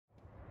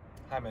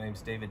Hi, my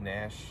name's David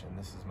Nash, and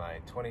this is my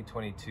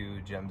 2022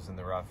 Gems in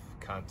the Rough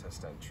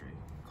contest entry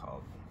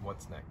called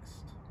What's Next?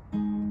 I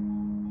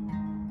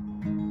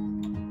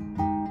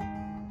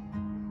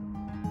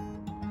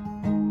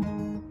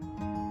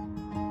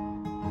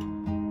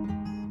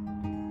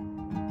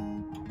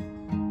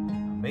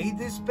made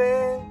this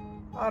bed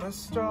out of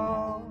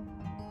straw.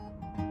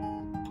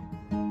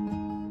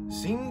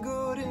 Seemed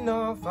good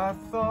enough, I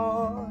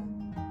thought,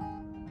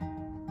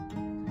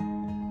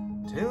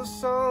 till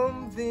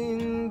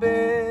something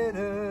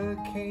better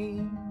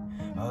came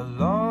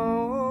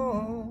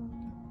along.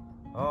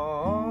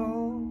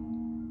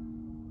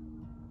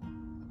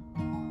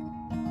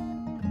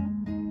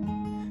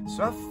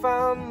 So I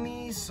found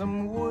me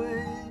some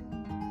wood,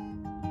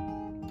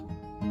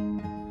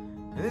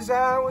 'cause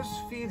I was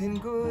feeling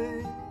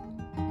good.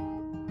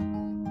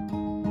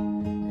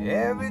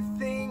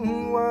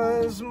 Everything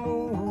was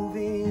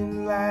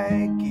moving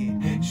like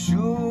it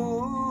should.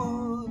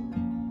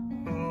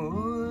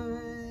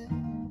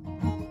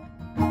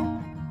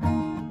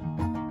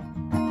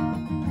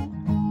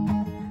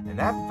 And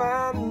I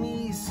found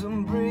me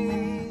some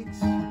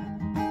bricks,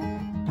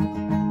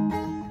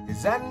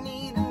 'cause I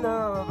need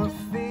another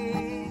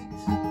fix.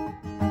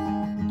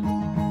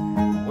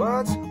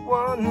 What's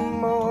one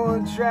more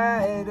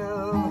dried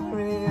up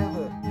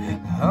river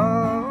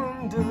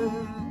under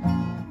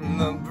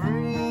the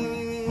bridge?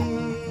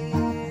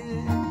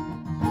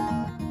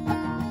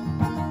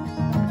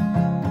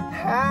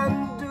 How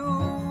do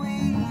we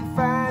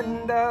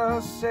find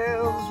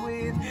ourselves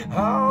with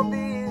all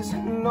this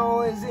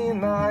noise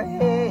in our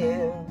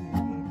head?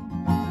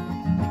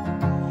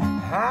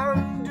 How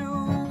do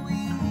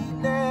we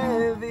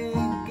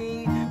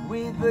navigate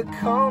with the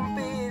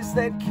compass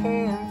that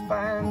can't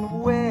find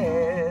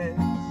west?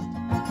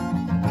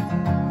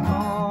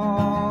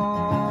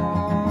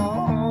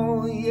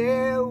 Oh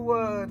yeah,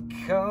 what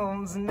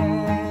comes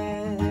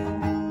next?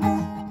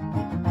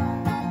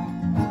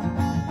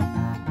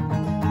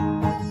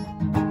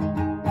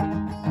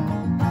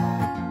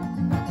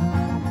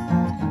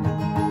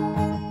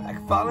 Like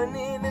falling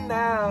in and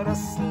out of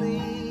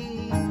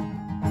sleep,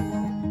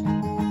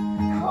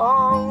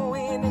 oh,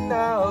 in and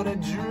out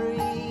of dreams.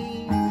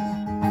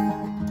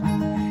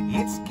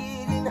 It's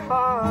getting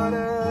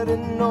harder to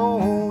know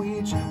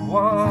which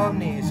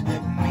one is me.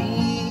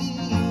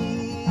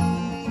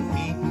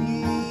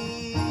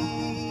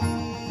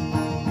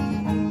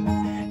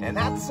 And I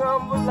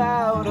tumble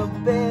out of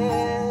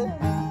bed,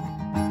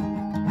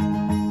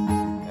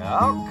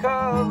 all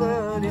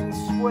covered in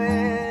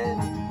sweat,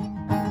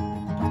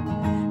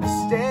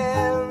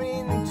 stare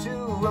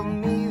into a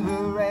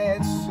mirror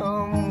at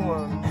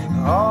someone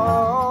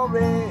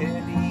already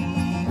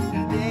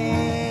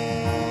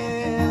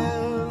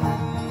dead.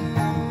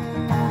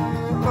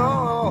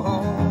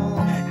 Oh,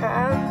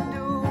 how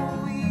do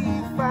we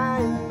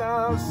find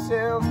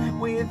ourselves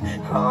with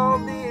all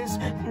this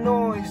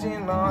noise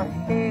in our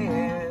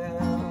head?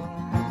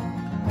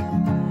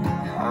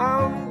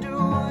 How do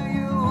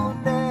you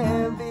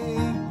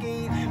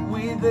navigate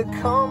with a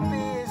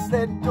compass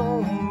that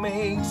don't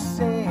make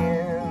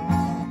sense?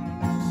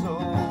 So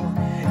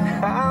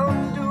how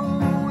do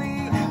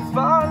we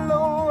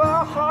follow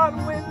our heart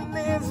when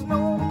there's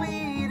no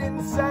beat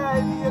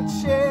inside your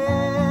chest?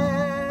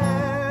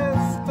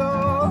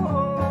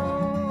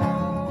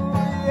 Oh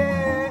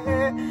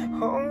yeah,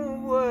 oh,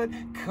 what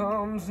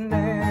comes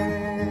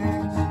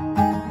next?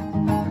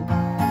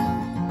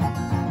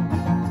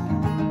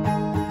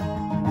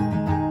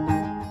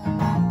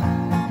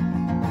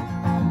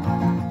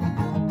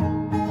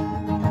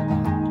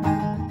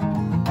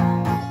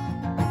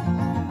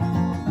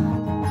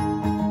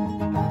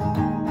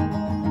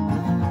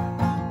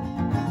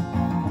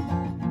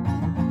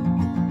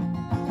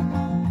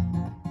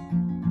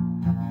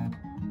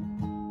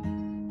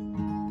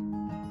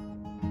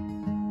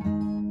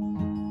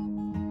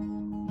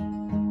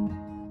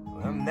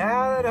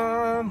 Now that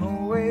I'm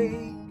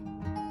awake,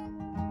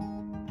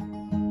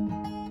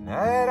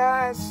 now that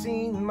I've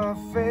seen my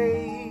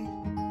fate,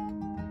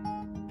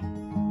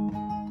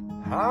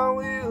 how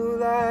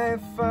will I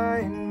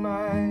find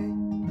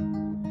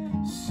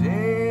myself?